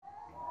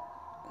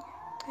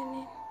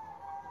Good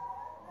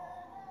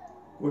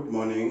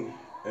morning,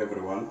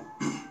 everyone.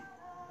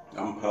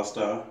 I'm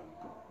Pastor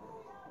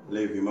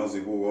Levi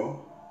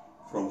Mazibugo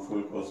from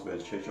Full Gospel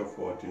Church of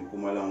God in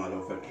Mpumalanga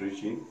Lower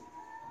Region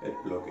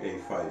at Block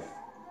A5.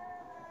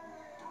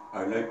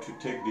 I'd like to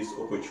take this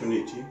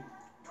opportunity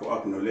to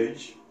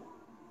acknowledge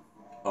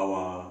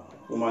our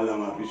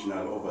Mpumalanga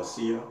Regional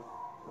Overseer,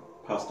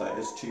 Pastor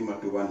S.T.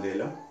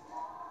 Matubandlela,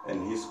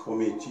 and his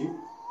committee,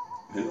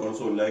 and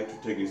also like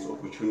to take this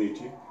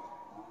opportunity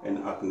and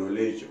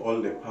acknowledge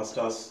all the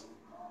pastors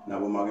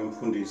Nabomage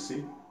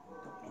Mfundisi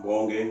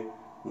bonke.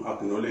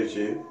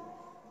 Acknowledge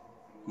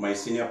my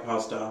senior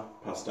pastor,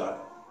 Pastor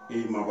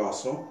E.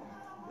 Mabaso,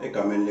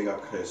 egameni lika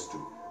Kristu.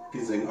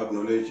 Please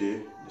acknowledge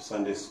the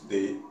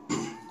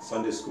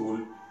Sunday school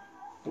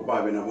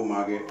ubabe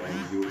nabomage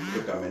and you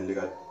egameni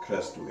lika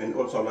Kristu. And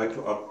also I'd like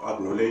to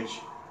acknowledge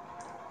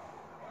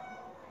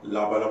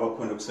laba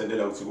khona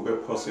kusendela ukuthi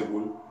kube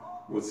possible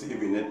ukuthi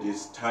even at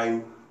this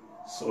time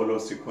solo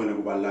sikhona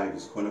kuba live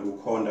sikhona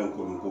kukhonda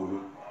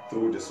uNkulunkulu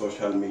through the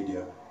social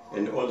media.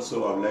 And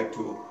also I would like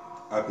to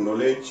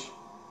acknowledge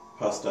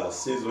Pastor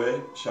Sizwe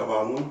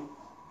Shabangu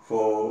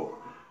for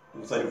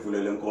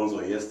usayivulele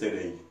nkonzo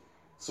yesterday.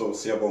 So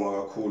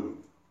siyabonga kakhulu.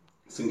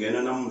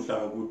 Singena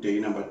namuhla ku day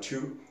number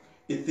 2.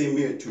 I-theme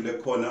yethu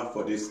lekhona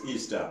for this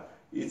Easter,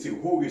 it's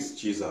who is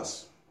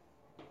Jesus.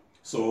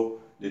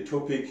 So the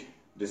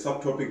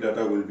subtopic that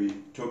I will be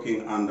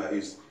talking under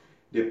is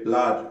the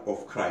blood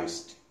of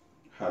Christ.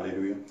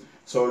 Hallelujah.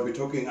 So we'll be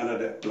talking under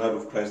the blood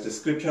of Christ. The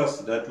scriptures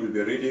that we'll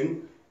be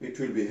reading, it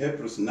will be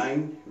Hebrews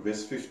 9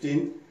 verse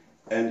 15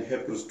 and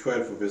Hebrews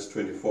 12 verse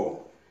 24.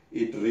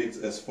 It reads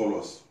as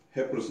follows.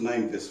 Hebrews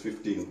 9 verse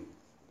 15.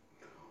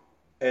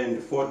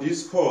 And for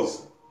this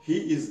cause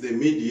he is the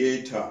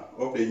mediator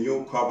of the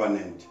new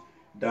covenant,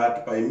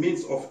 that by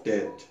means of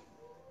death,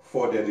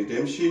 for the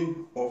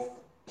redemption of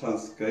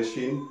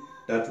transgression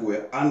that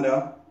were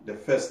under the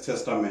first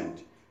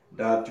testament,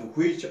 that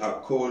which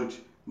are called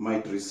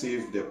might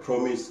receive the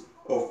promise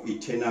of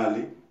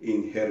eternal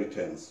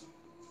inheritance.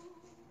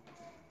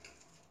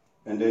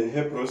 And then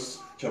Hebrews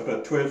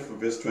chapter 12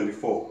 verse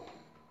 24.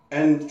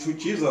 And to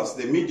Jesus,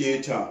 the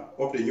mediator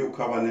of the new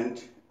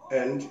covenant,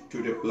 and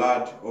to the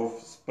blood of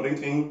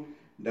sprinkling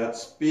that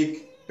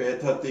speak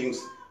better things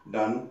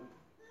than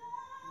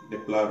the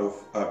blood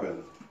of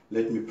Abel.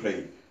 Let me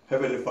pray.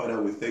 Heavenly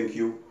Father, we thank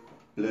you.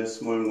 Bless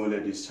small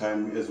at this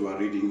time as we are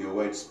reading your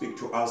word. Speak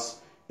to us.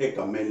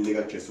 Egameni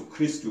lika Jesu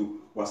Kristu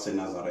wase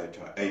Nazareth.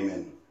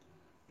 Amen.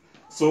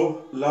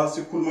 So last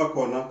sikhuluma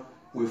khona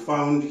we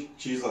found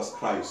Jesus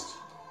Christ.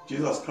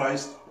 Jesus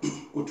Christ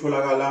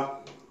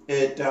utholakala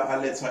eta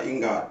aletha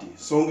ingadi.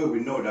 Sonke we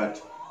know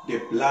that the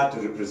blood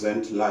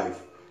represents life.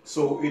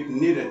 So it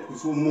needed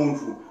ukuthi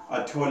umuntu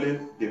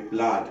athole the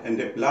blood, and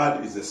the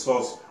blood is the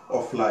source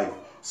of life.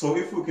 So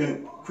if we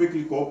can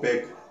quickly go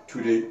back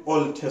to the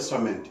Old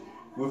Testament,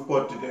 we've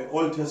got the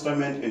Old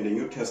Testament and the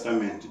New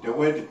Testament. The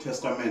word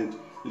testament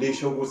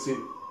lisho ukuthi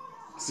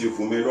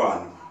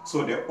sivumelwano.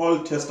 So the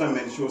Old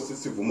Testament shows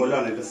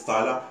sivumelwano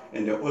lesicala,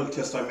 and the Old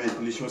Testament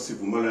lisho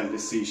sivumelwano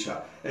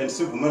lesisha. And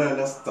sivumelwano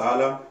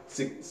lesicala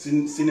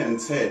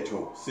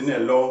sinemthetho, sine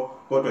law,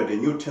 kodwa the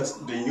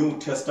New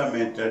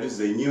Testament, that is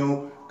the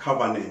new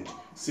covenant,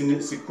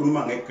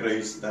 sikhuluma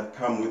ngegrace that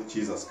come with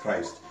Jesus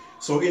Christ.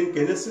 So in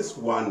Genesis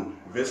 1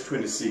 verse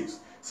 26,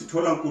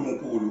 sithola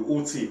uNkulunkulu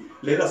uthi,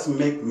 let us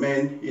make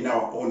man in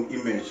our own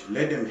image,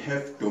 let them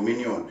have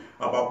dominion,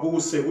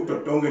 ababuse kuto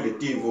tonke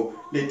letinto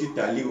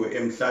letidaliwe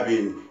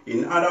emhlabeni.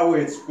 In other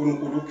words,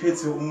 uNkulunkulu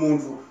ukhethe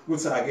umuntu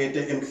ukuthi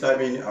akete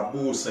emhlabeni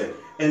abuse.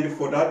 And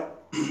for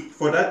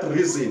that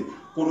reason,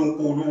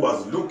 uNkulunkulu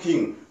was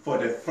looking for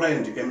the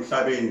friend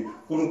emhlabeni.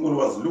 uNkulunkulu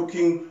was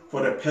looking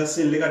for the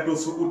person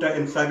lekatosi uta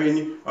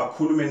emhlabeni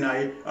akhulume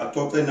naye,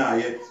 axoxe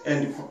naye.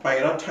 And by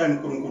that time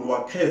uNkulunkulu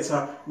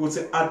wakhetha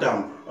ukuthi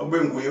Adam abe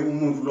nguye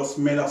umuntu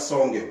losimela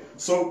sonke.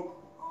 So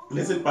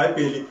lesi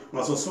iBhayibheli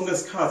ngaso sonke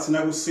isikhathi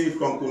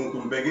nakusifwa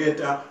uNkulunkulu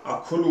beketa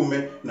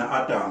akhulume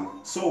na-Adam.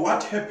 So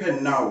what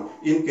happened now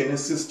in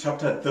Genesis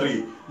chapter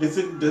 3?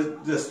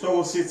 The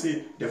story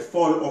city, the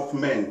fall of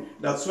man.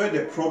 That's where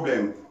the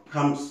problem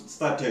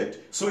started.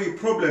 So the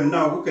problem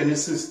now,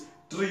 Genesis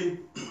 3,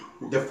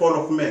 the fall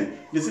of man.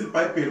 Little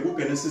Bible,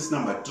 Genesis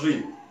number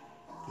 3,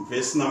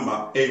 verse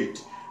number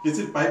 8.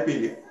 Little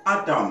Bible,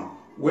 Adam,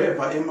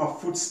 wherever Emma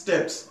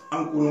footsteps,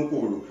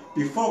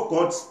 before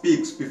God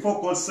speaks,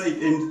 before God say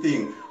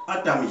anything,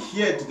 Adam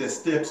heard the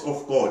steps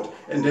of God.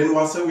 And then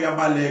was we are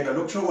balega.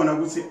 Look, show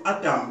when say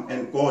Adam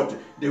and God,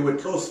 they were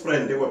close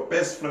friends, they were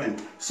best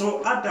friends.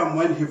 So Adam,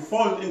 when he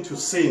fall into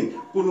sin,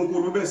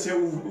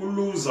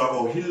 loser,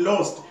 or he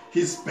lost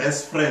his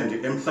best friend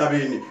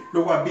emhlabeni.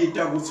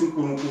 Lokwabita ukuthi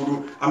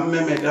uNkulunkulu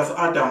ammeme, that's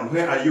Adam,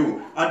 where are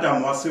you?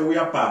 Adam wase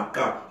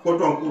uyabhaqa,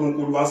 kodwa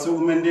uNkulunkulu wase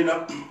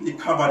umendela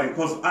i-covering,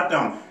 because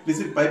Adam, this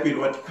is Bible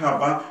what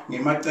cover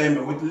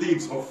ngemacembe with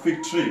leaves of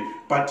fig tree.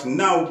 But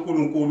now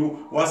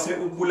uNkulunkulu wase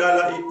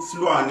ukubulala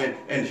isilwane,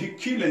 and he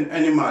killed an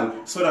animal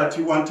so that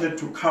he wanted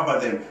to cover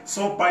them.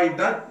 So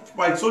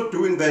by so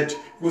doing that,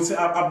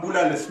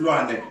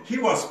 he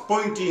was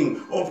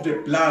pointing of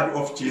the blood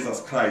of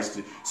Jesus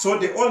Christ. So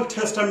the Old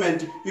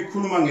Testament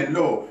ikhuluma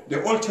ngelaw,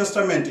 the Old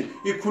Testament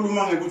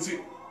ikhuluma ngekuthi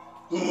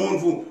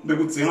umuntu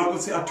bekudzinga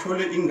ukuthi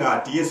athole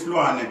ingadi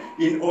yesilwane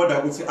in order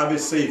ukuthi abe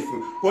safe.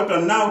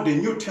 Kodwa now the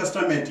New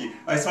Testament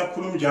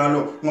ayisakhulumi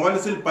njalo ngoba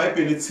lesi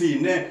iBhayibheli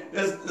thine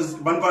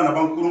bantwana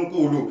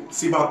baNkulunkulu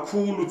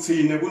sibakhulu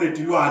thine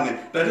kunetilwane.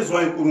 That is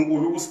why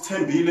uNkulunkulu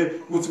usithembile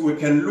ukuthi we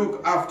can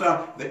look after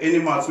the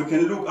animals, we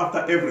can look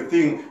after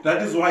everything.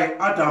 That is why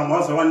Adam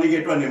waze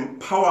waniketwa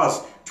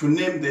ne-powers to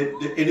name the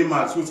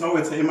animals.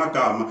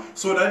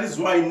 So that is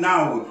why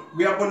now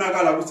we are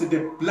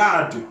the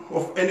blood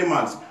of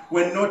animals,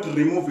 we're not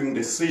removing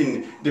the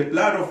sin. The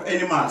blood of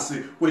animals,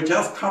 we're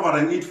just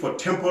covering it for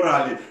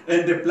temporarily.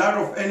 And the blood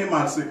of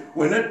animals,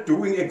 we're not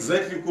doing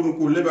exactly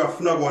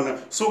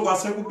so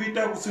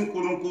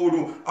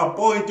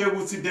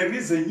appointed there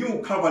is a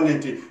new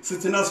covenant.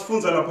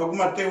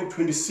 Matthew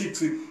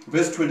 26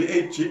 verse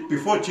 28,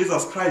 before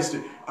Jesus Christ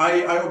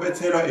I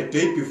obethela a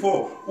day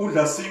before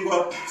udla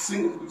sidlo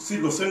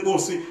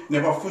senkosi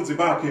nebafunzi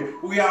bakhe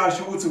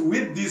uyasho ukuthi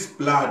with this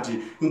blood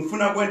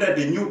ngifuna kwenda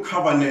the new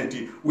covenant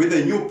with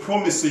the new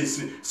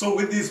promises. So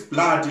with this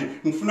blood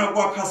ngifuna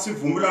kwakha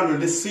sivumelwano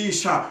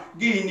lesisha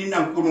kini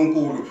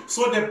naNkulunkulu.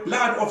 So the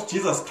blood of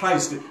Jesus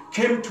Christ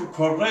came to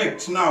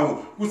correct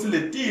now ukuthi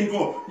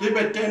letinto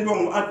libetendwa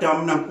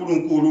nguAdam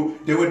naNkulunkulu.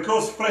 They were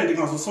close friends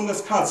ngaso sonke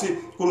isikhathi.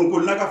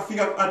 uNkulunkulu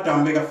nakafika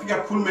kuAdam bekafika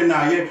khulume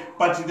naye,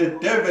 but the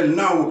devil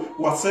now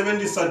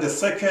wasebenzisa the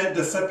serpent,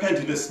 the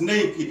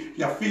snake,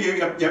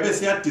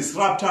 yafika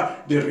disrupt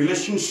the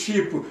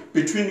relationship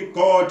between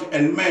God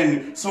and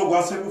man. So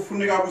kwase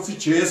kufuneka ukuthi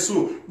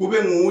Jesu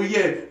kube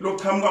nguye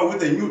loqhamuka with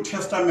the New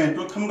Testament,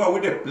 loqhamuka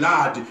with the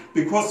blood,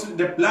 because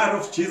the blood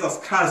of Jesus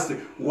Christ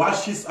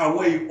washes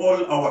away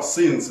all our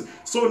sins.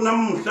 So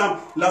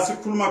namuhla la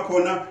sikhuluma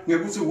khona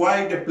ngekuthi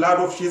why the blood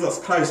of Jesus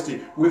Christ,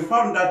 we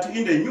found that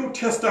in the New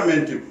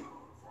Testament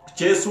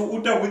Jesu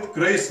uta with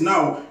grace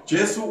now.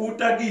 Jesu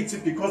uta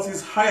kithi because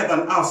he's higher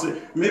than us.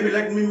 Maybe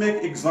let me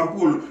make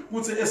example.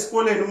 Kuthi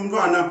esikoleni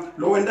umntwana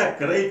lo wenda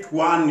grade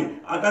 1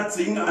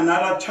 akadzinga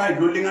another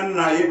child lo lingana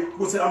naye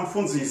kuthi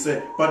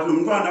amfundzise, but lo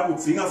mntwana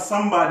udzinga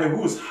somebody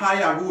who's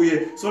higher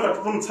kuye so that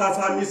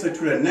umthatha amise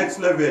to the next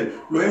level.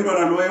 Lo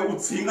mntwana loye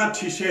udzinga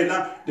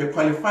thishela, the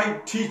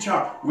qualified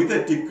teacher with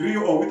a degree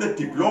or with a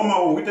diploma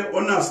or with the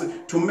honors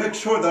to make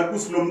sure that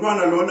kuthi lo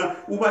mntwana lona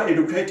uba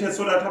educated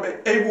so that abe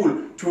able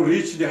to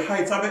reach the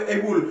heights, are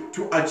able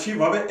to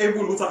achieve, are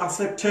able to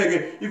accept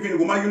even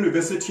in my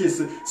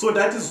universities. So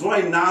that is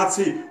why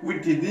Nazi we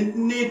didn't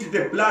need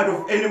the blood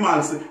of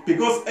animals,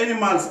 because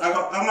animals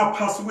are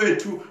pass away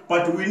too,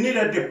 but we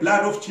needed the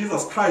blood of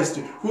Jesus Christ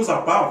who's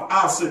above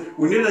us.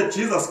 We needed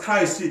Jesus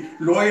Christ.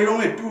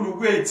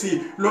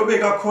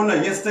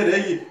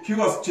 Yesterday he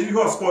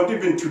was God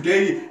even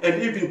today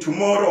and even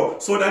tomorrow.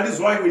 So that is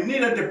why we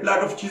needed the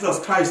blood of Jesus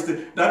Christ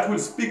that will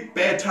speak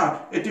better.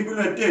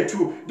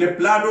 The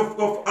blood of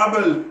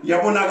Abel,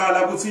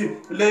 yabonakala ukuthi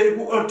le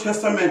Old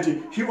Testament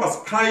he was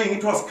crying,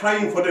 it was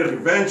crying for the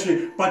revenge,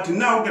 but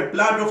now the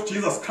blood of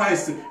Jesus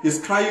Christ is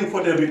crying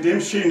for the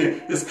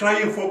redemption, is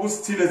crying for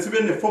us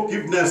even the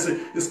forgiveness,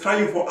 is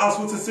crying for us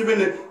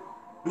even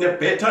a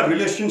better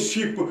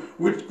relationship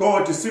with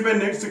God.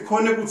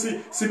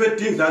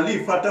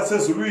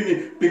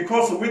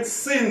 Because with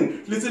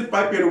sin, little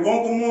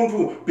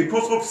Bible,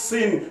 because of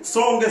sin,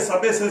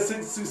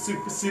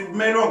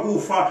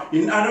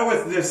 in other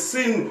words, the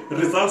sin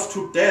results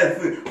to death.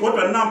 What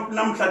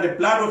the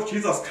blood of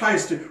Jesus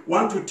Christ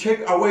want to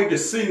take away the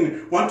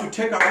sin, want to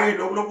take away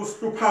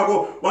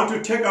want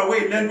to take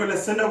away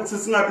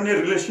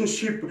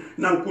relationship.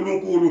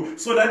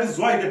 So that is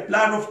why the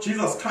blood of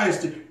Jesus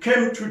Christ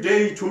came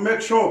today to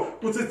make sure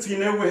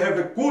we have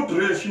a good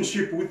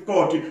relationship with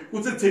God. We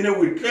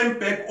claim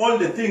back all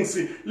the things.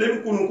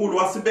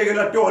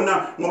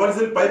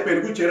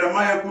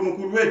 Jeremiah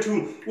plans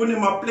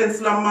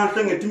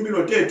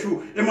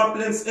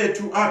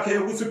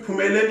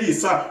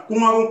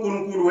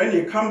when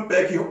he come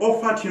back, he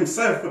offered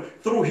himself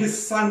through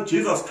his son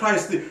Jesus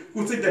Christ.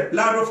 The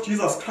blood of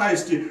Jesus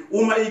Christ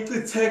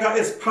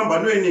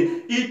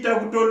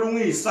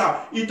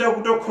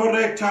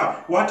correct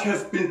what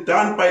has been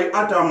done by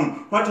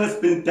Adam, what has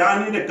been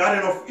done in the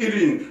Garden of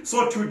Eden.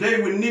 So today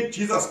we need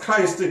Jesus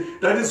Christ.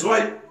 That is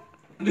why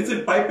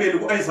little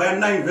Bible, Isaiah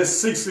 9 verse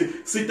 6,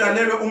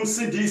 sitalelwe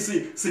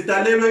umsindisi,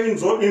 sitalelwe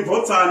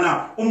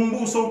indvodzana,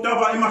 umbuso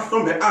utaba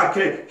emahlombe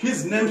akhe,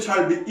 his name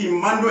shall be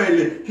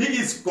Emmanuel. He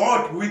is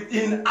God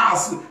within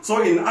us.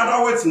 So in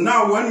other words,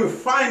 now when we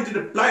find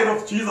the blood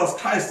of Jesus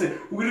Christ,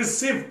 we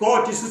receive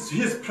God,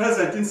 his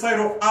presence inside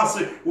of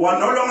us. We are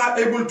no longer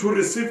able to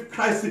receive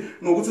Christ through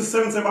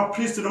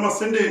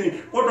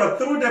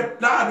the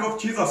blood of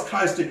Jesus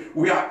Christ.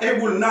 We are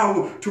able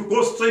now to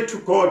go straight to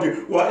God.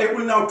 We are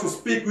able now to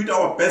speak with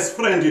our our best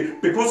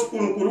friend, because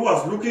uNkulunkulu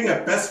was looking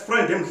at best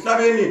friend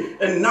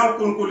emhlabeni, and now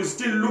uNkulunkulu is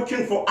still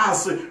looking for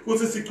us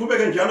ukuthi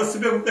siqhubeke njalo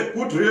sibe with a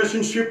good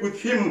relationship with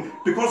him,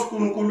 because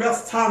uNkulunkulu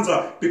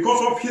uyasithanda,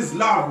 because of his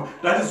love.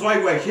 That is why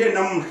we are here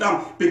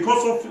namuhla,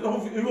 because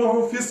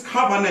of his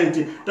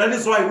covenant. That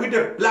is why with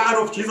the blood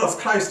of Jesus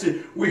Christ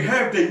we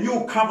have the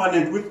new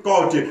covenant with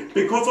God.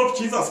 Because of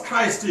Jesus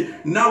Christ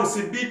now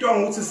sibitwa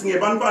ngokuthi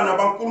singebantwana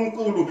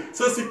baNkulunkulu,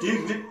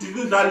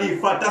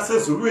 sesidindlalifa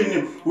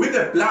tasezulwini. With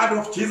the blood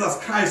of Jesus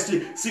Christ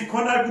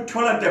sikhona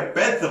ukuthola the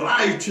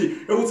birthright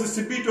ukuthi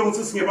sibitwe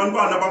ngokuthi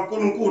singebantwana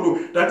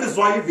baNkulunkulu. That is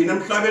why even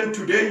emhlabeni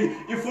today,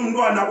 if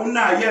umntwana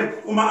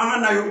unaye uma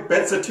anganayo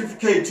i-birth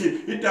certificate,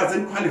 it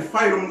doesn't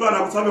qualify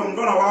umntwana ukuthi abe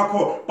umntwana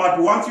wakho. But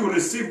once you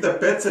receive the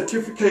birth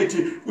certificate,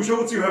 kusho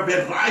ukuthi you have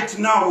a right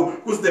now,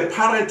 because the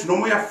parent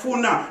noma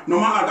uyafuna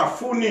noma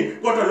akafuni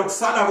kodwa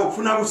lokusala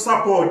kokufuna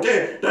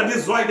kusupport. That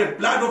is why the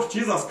blood of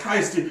Jesus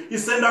Christ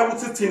isenda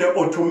ukuthi thina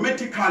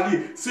automatically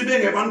sibe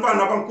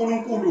ngebantwana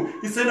baNkulunkulu.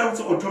 Isenda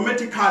ukuthi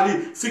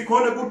automatically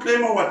sikhona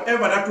ukuclaim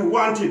whatever that we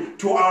want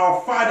to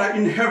our Father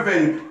in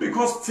heaven,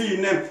 because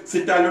thina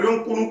sidalelwe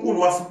uNkulunkulu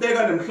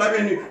wasibeka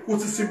emhlabeni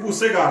ukuthi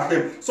sibuse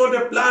kahle. So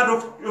the blood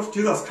of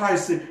Jesus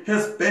Christ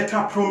has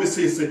better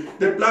promises.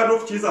 The blood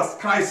of Jesus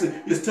Christ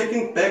is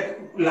taking back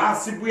la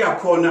sibuya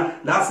khona,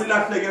 la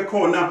silahleke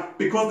khona,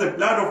 because the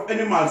blood of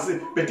animals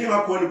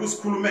bedinga khona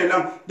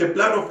ukusikhulumela, the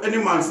blood of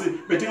animals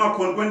bedinga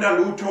khona kwenda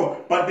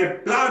lutho, but the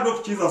blood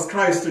of Jesus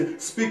Christ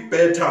speak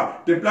better.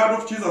 The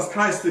blood of Jesus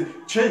Christ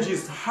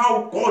changes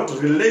how God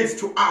relates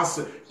to us,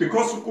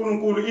 because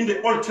uNkulunkulu in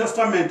the Old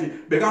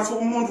Testament bekathi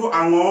umuntu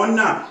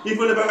angona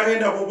into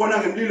lebekayenda kubona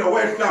ngemlilo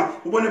wehla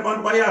ubone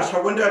abantu bayasha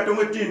kwenta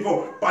yonke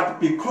izinto, but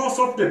because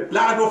of the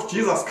blood of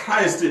Jesus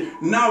Christ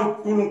now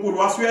uNkulunkulu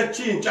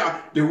wasuyatshintsha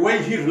the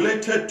way he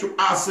related to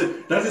us.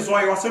 That is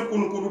why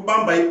waseNkulunkulu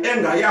ubamba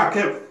ienga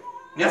yakhe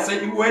yase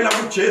iwela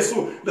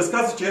kuJesu,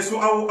 lesikhathi Jesu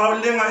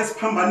awulenga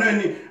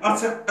esiphambanweni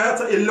athi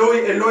Eloi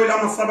Eloi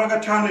lama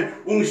sabakathane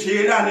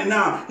ungishiyelani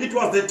na. It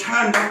was the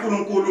time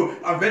uNkulunkulu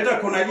aveta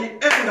khona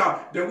ienga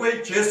the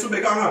way Jesu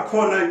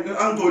bekangakhona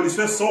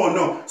angcoliswe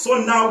sono. So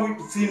now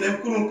sine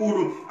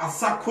uNkulunkulu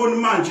asakhona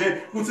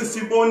manje ukuthi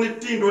sibone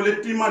izinto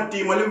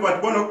letimatima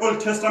lebatibona Old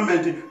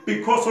Testament,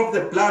 because of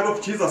the blood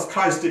of Jesus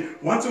Christ.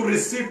 Once you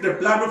receive the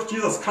blood of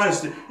Jesus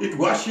Christ, it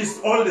washes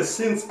all the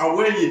sins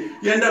away.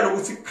 Yenda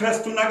lokuthi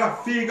Kristu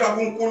fika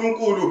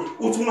kuNkulunkulu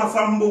uthi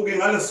ungasambuki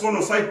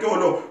ngalesono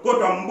sayitolo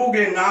kodwa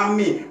mbuke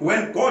ngami.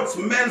 When God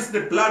smells the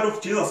blood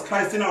of Jesus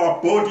Christ in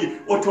our body,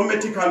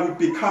 automatically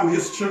we become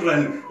his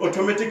children,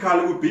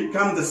 automatically we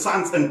become the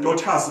sons and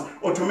daughters,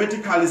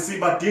 automatically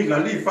sibadinga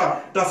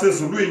lifa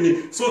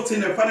tasezulwini. So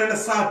thina fanele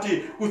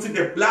sathi ukuthi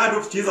the blood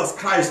of Jesus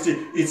Christ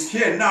is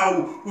here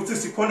now ukuthi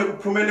sikhona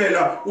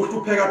ukuphumelela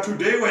uhlupheka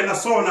today wena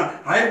sona,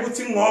 hayi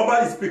ukuthi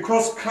ngoba it's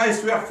because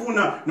Christ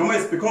uyafuna noma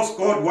it's because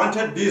God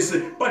wanted this,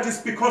 but it's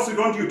because you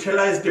don't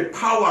utilize the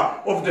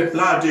power of the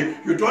blood.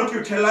 You don't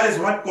utilize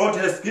what God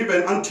has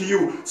given unto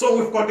you. So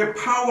we've got the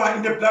power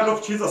in the blood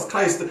of Jesus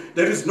Christ.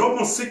 There is no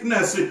more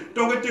sickness.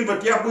 Don't get think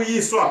but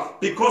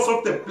because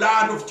of the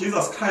blood of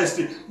Jesus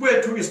Christ.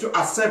 Where to is to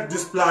accept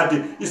this blood,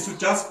 is to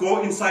just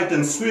go inside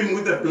and swim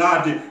with the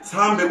blood.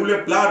 Sambe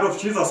kule blood of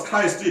Jesus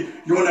Christ.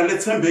 Yona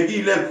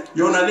lethembekile,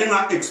 yona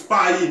lenga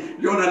expire,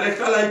 yona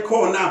lehlala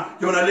ikhona,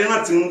 yona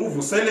lenga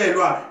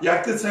ukuvuselelwa,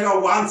 yachitheka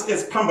once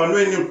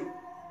esiphambanweni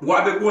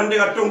wabe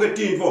kuwondeka tonke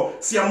tinto.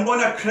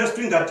 Siyambona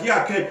Kristu ingadi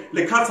yakhe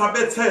lekhatha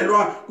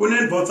bethelwa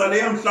kunendvodza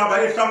leyamhlaba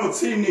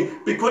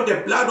ehlangothini, because the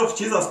blood of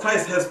Jesus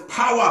Christ has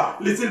power.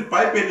 Little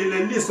Bible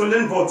leliso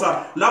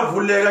lendvodza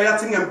lavuleka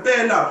yathi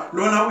ngempela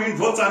lona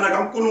uyindvodzana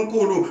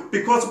kaNkulunkulu,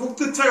 because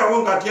kuchitheka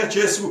kwengadi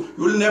yaJesu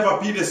you will never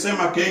be the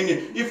same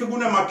again. If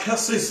kunama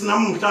curses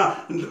namuhla,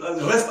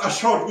 rest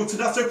assured ukuthi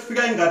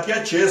lasekufika ingadi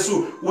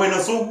yaJesu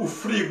wena so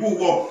free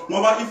kuwo,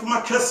 ngoba if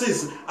ma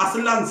curses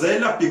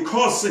asilandzela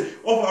because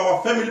of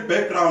our family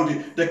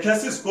background, the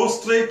cases go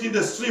straight in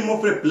the stream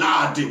of the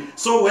blood.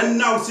 So when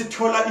now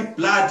sithola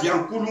iblood ya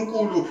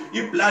Nkulunkulu,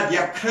 iblood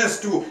ya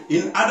Kristu,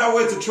 in other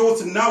words it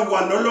shows now we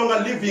are no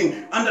longer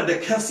living under the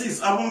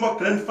curses of our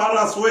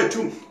grandfathers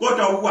wethu, but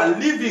we are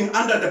living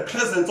under the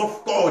presence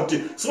of God.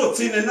 So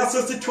thina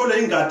nasesithola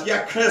ingadi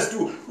ya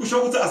Kristu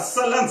kusho ukuthi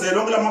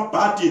asisalandzela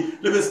kulamabhadi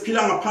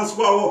lebesiphila ngaphansi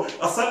kwawo,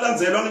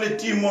 asisalandzela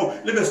ngeletimo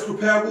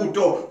lebesihlupheka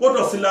kuto,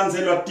 kodwa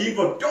silandzelwa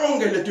dingo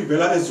tonke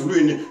letivela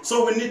ezulwini.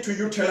 So we need to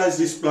utilize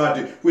this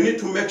blood. We need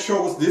to make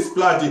sure this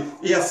blood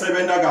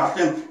iyasebenta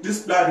kahle.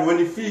 This blood, when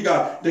it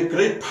figure the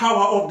great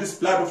power of this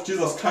blood of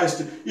Jesus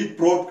Christ, it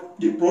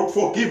brought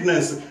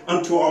forgiveness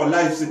unto our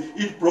lives.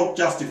 It brought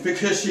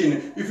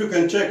justification. If you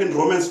can check in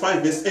Romans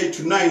 5 verse 8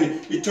 to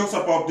 9, it talks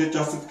about the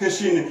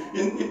justification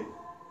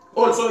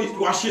Also, it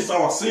washes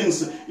our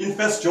sins in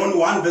 1 John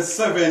 1 verse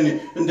 7.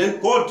 And then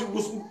God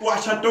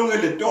wash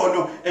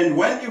and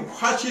when He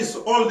washes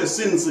all the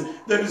sins,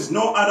 there is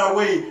no other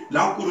way.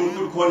 And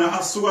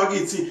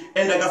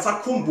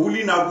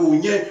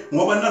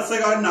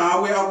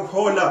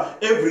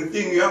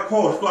everything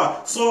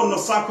yakhohlwa sono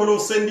sakho lo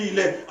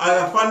sendile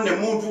akafani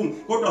nemuntu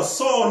kodwa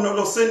sono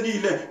lo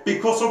sendile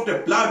because of the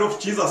blood of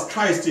Jesus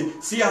Christ.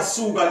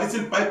 Siyasuka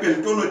little Bible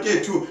ntono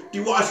tethu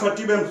tiwashwa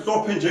tibe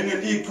mhlophe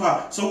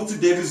njengelichwa, so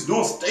there is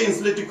no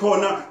stains leti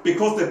khona,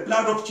 because the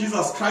blood of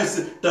Jesus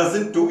Christ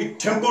doesn't do it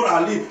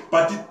temporarily,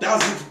 but it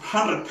does it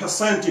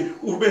 100%.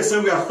 Ubese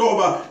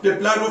uyahloba the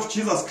blood of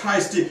Jesus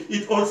Christ,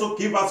 it also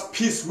gives us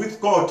peace with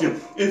God.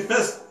 In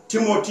 1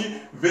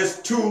 Timothy verse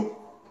 2,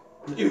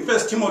 in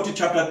 1 Timothy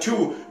chapter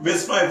 2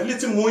 verse 5,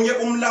 lithi munye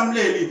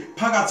umlamleli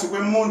phakathi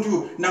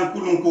kwemuntu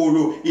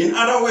naNkulunkulu. In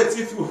other words,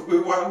 if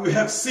we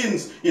have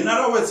sins, in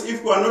other words,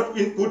 if we are not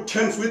in good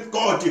terms with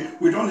God,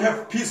 we don't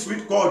have peace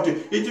with God,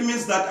 it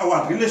means that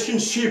our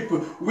relationship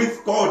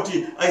with God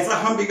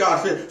ayisahambi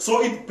kahle,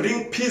 so it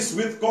brings peace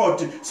with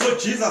God. So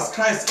Jesus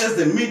Christ as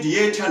the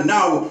mediator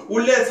now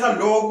uletha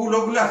lokhu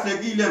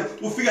lokulahlekile,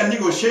 ufika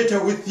negotiate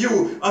with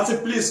you. I say,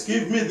 please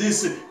give me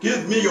this,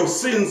 give me your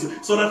sins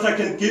so that I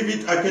can give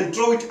it, I can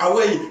throw it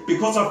away,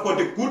 because I've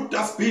got a good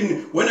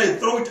dustbin. When I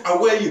throw it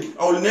away,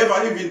 I will never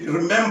even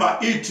remember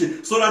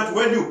it. So that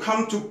when you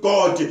come to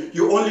God,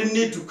 you only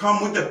need to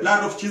come with the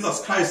blood of Jesus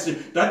Christ.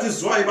 That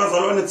is why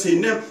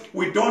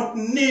we don't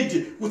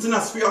need.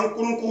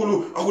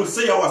 I will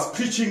say I was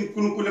preaching,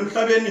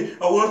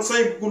 I will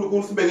say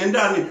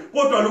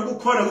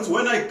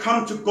when I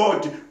come to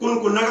God,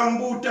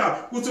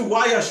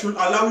 why I should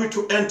allow you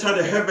to enter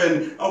the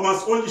heaven, I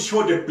must only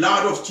show the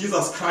blood of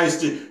Jesus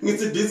Christ.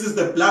 This is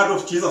the blood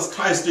of Jesus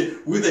Christ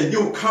with a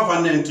new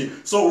covenant.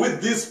 So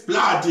with this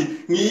blood,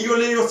 ngiyo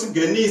leyo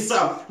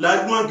singenisa la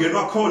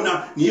kungenwa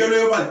khona, ngiyo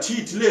leyo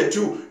balithithi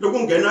lethu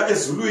lokungena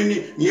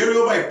ezulwini, ngiyo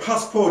leyo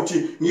passport,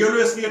 ngiyo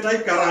leyo siletha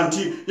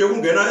guarantee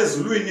yokungena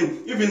ezulwini.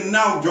 Even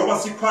now njengoba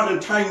si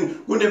quarantine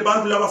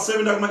kunebantu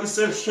labasebenza kuma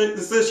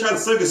essential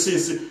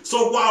services,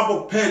 so kwabo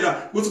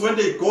kuphela ukuthi when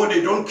they go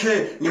they don't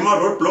care ngema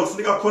roadblocks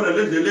lika khona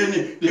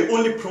lendleleni, they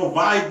only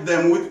provide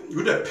them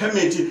with a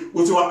permit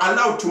which you are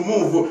allowed to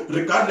move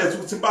regardless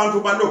ukuthi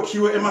bantu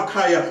balokhiwe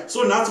emakhaya.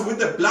 So now with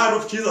the blood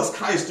of Jesus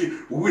Christ we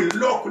will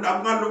lock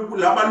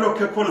laba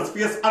lokhe khona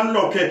sifike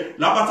unlock,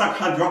 labathi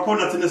akhanjwa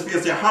khona thina sifike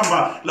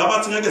siyahamba,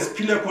 labathi ngeke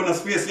siphile khona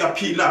sifike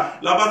siyaphila,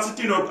 labathi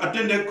tino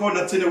attende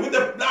khona thina with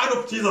the blood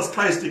of Jesus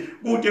Christ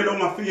kude lo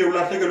mafike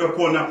ulahlekelwe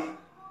khona.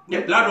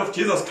 The blood of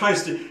Jesus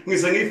Christ,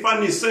 we've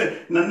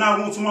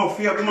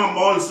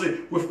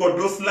got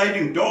those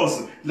sliding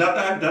doors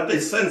that they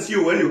sense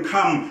you when you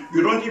come.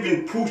 You don't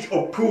even push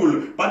or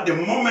pull, but the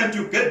moment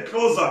you get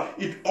closer,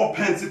 it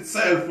opens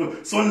itself.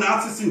 So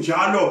Nazis in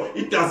Jalo,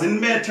 it doesn't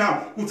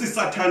matter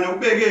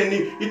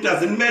it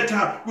doesn't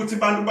matter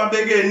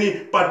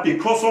but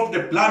because of the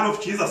blood of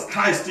Jesus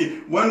Christ,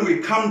 when we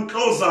come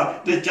closer,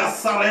 they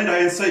just surrender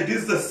and say, this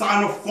is the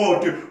Son of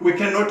God. We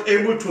cannot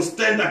able to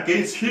stand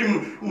against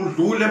him.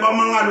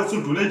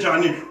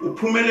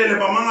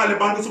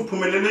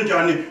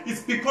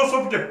 It's because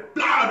of the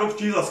blood of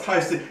Jesus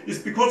Christ. It's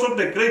because of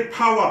the great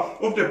power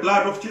of the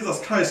blood of Jesus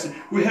Christ.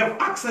 We have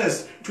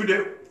access to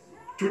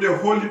the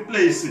holy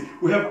place.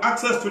 We have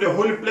access to the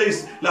holy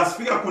place.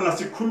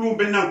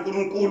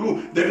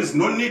 There is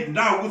no need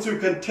now which you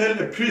can tell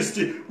a priest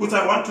which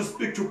I want to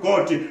speak to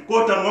God.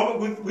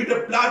 With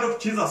the blood of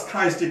Jesus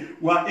Christ,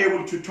 we are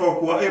able to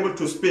talk, we are able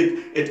to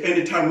speak at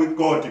any time with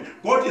God.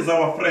 God is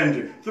our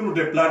friend through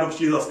the blood of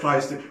Jesus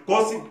Christ.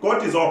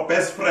 God is our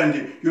best friend.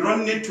 You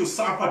don't need to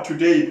suffer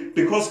today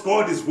because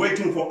God is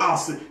waiting for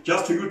us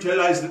just to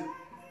utilize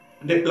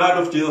the blood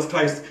of Jesus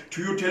Christ,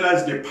 to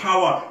utilize the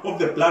power of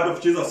the blood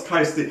of Jesus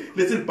Christ.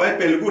 Little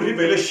Bible, good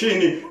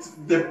revelation,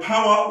 the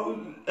power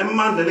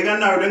emandla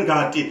lekanayo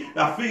lengadi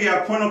afike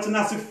yakhona ukuthi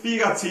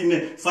nasifika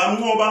thine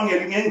sanqoba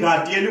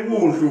ngengadi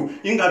yelibundlu.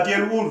 Ingadi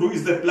yelibundlu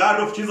is the blood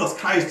of Jesus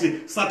Christ.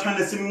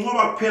 Sathane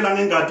simnqoba kuphela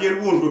ngengadi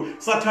yelibundlu.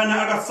 Sathane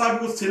akasabi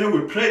ukuthi thine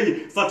we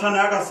pray, sathane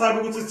akasabi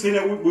ukuthi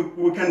thine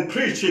we can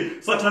preach,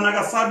 sathane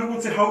akasabi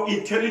ukuthi how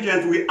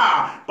intelligent we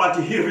are, but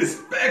he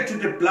respects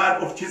the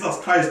blood of Jesus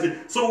Christ.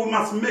 So we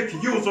must make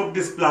use of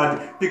this blood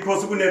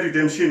because we need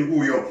redemption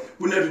kuyo,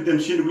 we need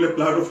redemption with the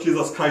blood of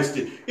Jesus Christ.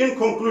 In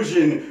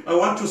conclusion, I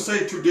want to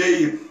say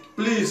today,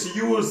 please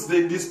use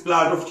this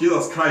blood of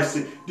Jesus Christ.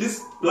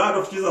 This blood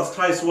of Jesus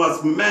Christ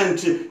was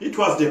meant, it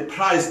was the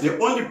price, the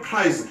only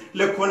price,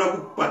 the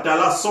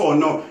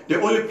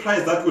only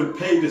price that will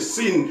pay the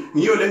sin.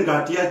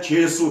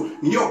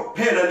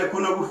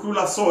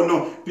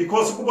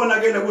 Because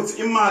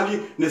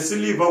imali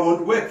nesiliva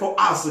won't work for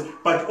us,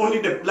 but only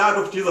the blood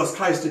of Jesus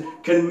Christ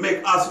can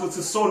make us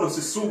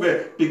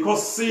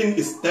because sin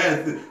is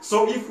death.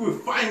 So if we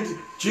find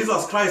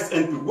Jesus Christ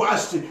and be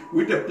washed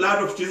with the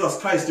blood of Jesus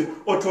Christ,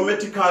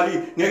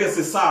 automatically ngeke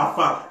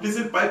sisafa.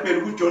 Listen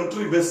Bible with John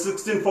 3 verse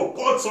 16, for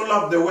God so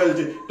loved the world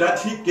that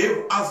he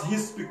gave us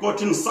his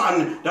begotten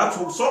Son, that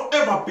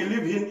whosoever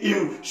believe in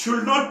him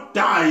should not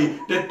die.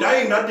 The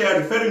dying that they are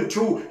referring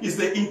to is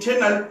the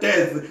eternal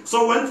death.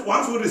 So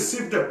once we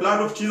receive the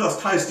blood of Jesus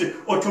Christ,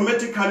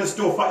 automatically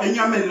stofa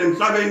enyameni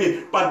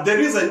lemhlabeni, but there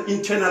is an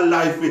eternal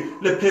life.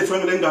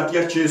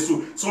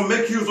 So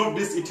make use of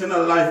this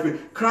eternal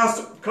life.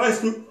 Christ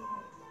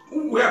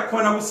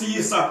uyakhona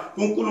kusiyisa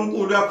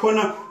kuNkulunkulu,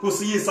 uyakhona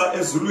kusiyisa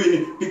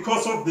ezulwini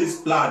because of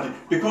this blood,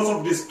 because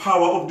of this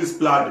power of this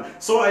blood.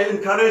 So I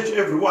encourage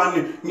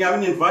everyone,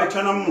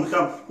 ngiyabinvite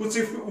namuhla ukuthi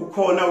if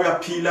ukhona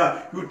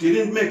uyaphila, you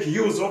didn't make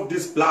use of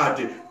this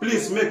blood,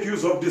 please make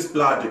use of this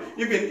blood.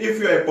 Even if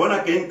you are a born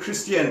again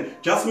Christian,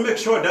 just make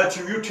sure that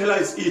you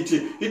utilize it.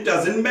 It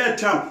doesn't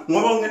matter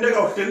ngoba ungendeka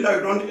uhlelela,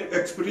 you don't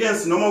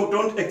experience noma you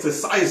don't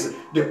exercise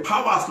the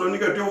powers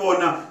lonikwe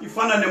wona.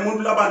 Ifana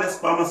nemuntu labane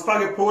sibhama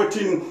sifake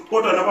epocketini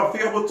kodwa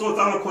nabafika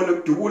botsotsi angakhona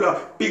ukudubula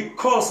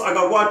because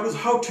akakwazi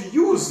how to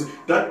use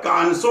that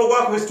gun. So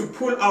what is to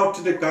pull out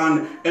the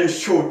gun and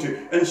shoot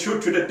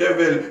to the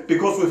devil,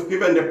 because we've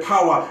given the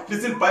power.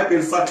 Little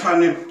Bible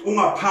Satan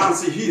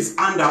ungaphansi, he is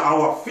under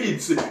our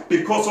feet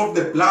because of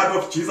the blood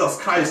of Jesus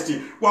Christ.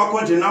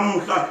 Kwakho nje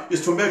namuhla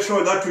is to make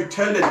sure that we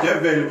tell the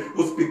devil,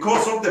 it's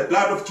because of the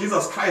blood of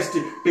Jesus Christ,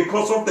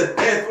 because of the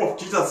death of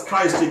Jesus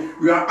Christ,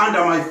 you are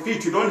under my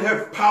feet. You don't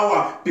have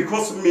power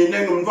because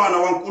mina ngumntwana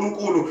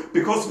waNkulunkulu,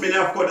 because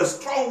mina I've got a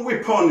strong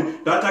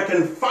weapon that I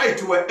can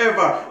fight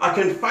wherever, I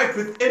can fight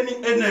with any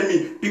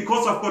enemy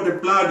because I've got the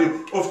blood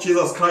of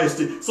Jesus Christ.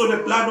 So the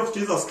blood of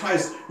Jesus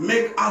Christ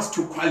make us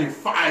to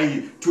qualify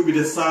to be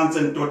the sons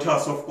and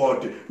daughters of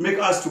God, make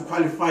us to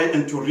qualify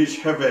and to reach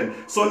heaven.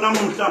 So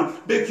namuhla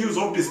make use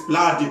of this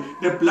blood.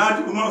 The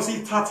blood uma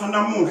usithatha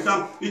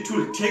namuhla, it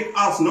will take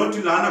us not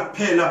to lana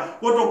kuphela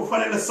kodwa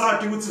kufanele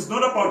sathi ukuthi it's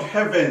not about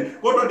heaven,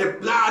 kodwa the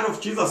blood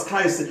of Jesus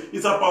Christ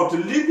is about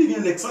living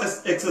and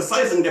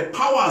exercising the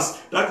powers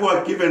that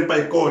were given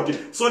by God.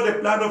 So the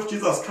blood of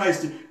Jesus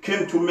Christ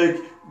came to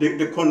make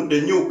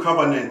the new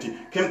covenant,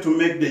 came to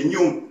make the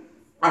new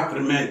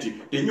agreement.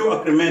 The new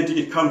agreement,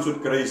 it comes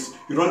with grace.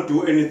 You don't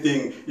do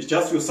anything. It's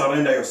just you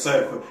surrender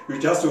yourself. You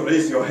just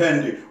raise your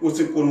hand.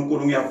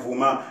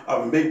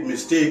 I've made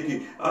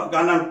mistake.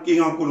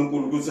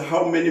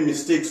 How many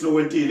mistakes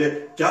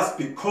just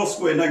because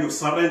when you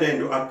surrender and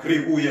you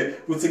agree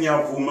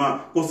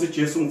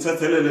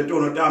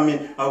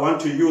I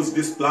want to use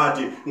this blood.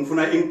 When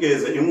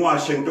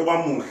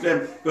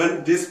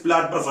this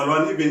blood,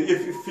 even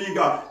if you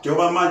figure we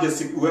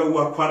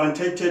are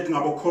quarantined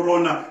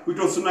corona, we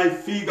don't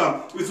figure,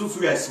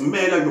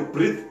 you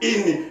breathe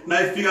in, now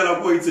figure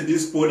like, it's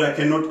this body I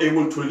cannot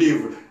able to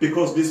live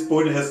because this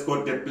body has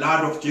got the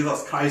blood of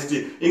Jesus Christ.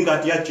 Little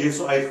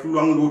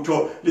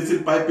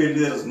Bible,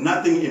 there is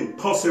nothing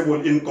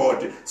impossible in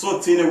God. So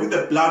with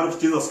the blood of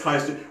Jesus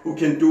Christ, we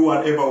can do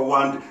whatever we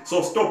want.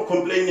 So stop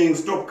complaining,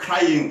 stop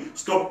crying,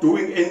 stop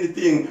doing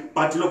anything.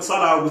 But look,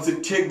 Salah, we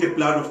take the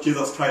blood of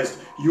Jesus Christ,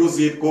 use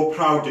it, go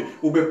proud,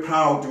 we'll be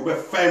proud, we'll be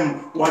firm.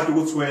 What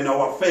was when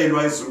our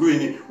failure is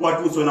ruining,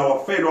 what was when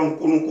our failure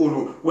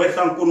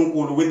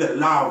with the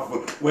love,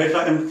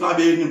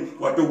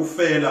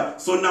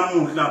 so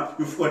namuhla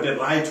you've got the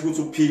right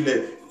to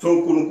pile. So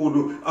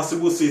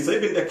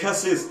even the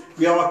curses,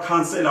 we are a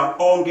counselor,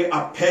 onge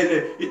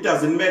apele. It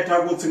doesn't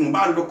matter what's in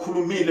Bando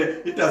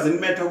Kulumile, it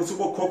doesn't matter what's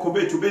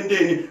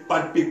Bendeni,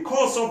 but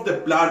because of the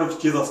blood of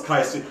Jesus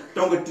Christ,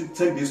 don't get to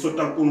take this sort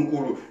of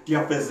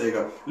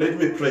Let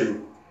me pray.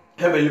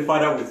 Heavenly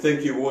Father, we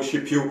thank you,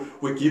 worship you,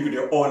 we give you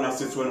the honor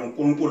since when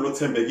uNkulunkulu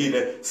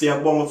uthembekile.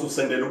 Siyabonga ukuthi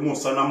usendele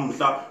umusa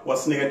namuhla,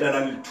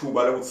 wasiniketana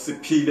lithuba lokuthi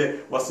siphile,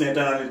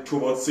 wasiniketana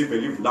lithuba ukuthi sive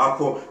live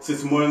lakho.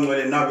 Sithi moya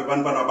ngcwele nabe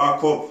bantwana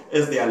bakho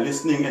as they are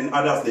listening and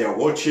others they are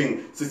watching.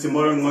 Sithi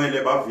moya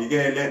ngcwele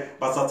bavikele,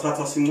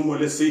 basathatha sinqumo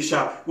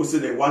lesisha ukuthi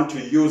they want to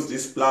use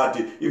this blood.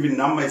 Even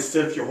now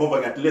myself,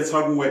 Jehovah,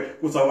 ngiyatletha kuwe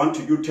ukuthi I want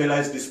to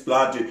utilize this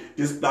blood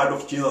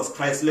of Jesus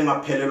Christ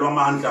lengaphelelwa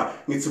amandla.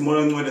 Ngithi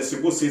moya ngcwele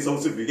sikusisa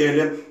usivikele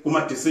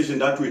kuma decision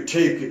that we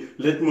take.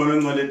 Let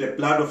the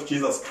blood of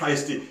Jesus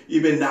Christ,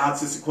 even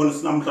that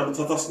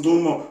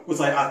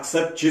I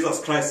accept Jesus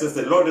Christ as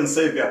the Lord and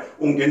Savior.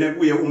 Ungene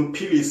kuye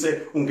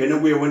umphilise, ungene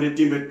kuye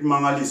wenetime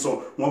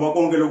mangaliso ngoba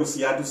konke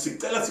lokusiyathu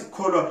sicela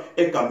sikholwa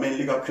egameni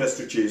lika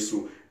Kristu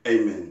Jesu.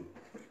 Amen.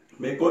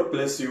 May God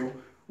bless you.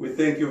 We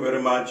thank you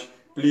very much.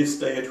 Please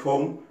stay at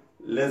home.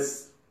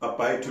 Let's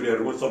abide to the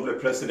rules of the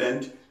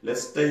president.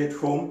 Let's stay at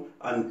home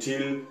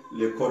until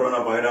the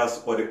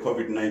coronavirus or the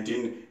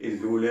COVID-19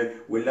 is ruled.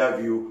 We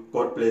love you.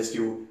 God bless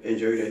you.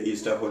 Enjoy the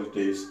Easter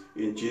holidays.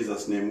 In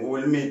Jesus' name. We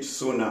will meet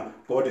sooner.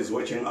 God is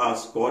watching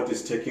us. God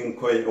is taking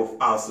care of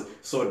us.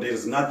 So there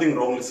is nothing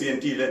wrong with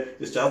CNTile.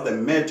 It's just a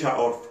matter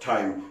of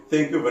time.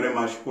 Thank you very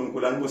much.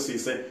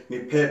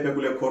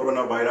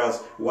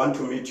 Coronavirus. Want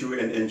to meet you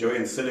and enjoy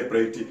and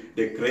celebrate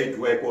the great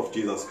work of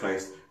Jesus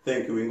Christ.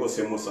 Thank you. Ingo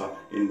Semosa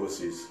in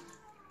Bosis.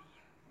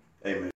 Amen.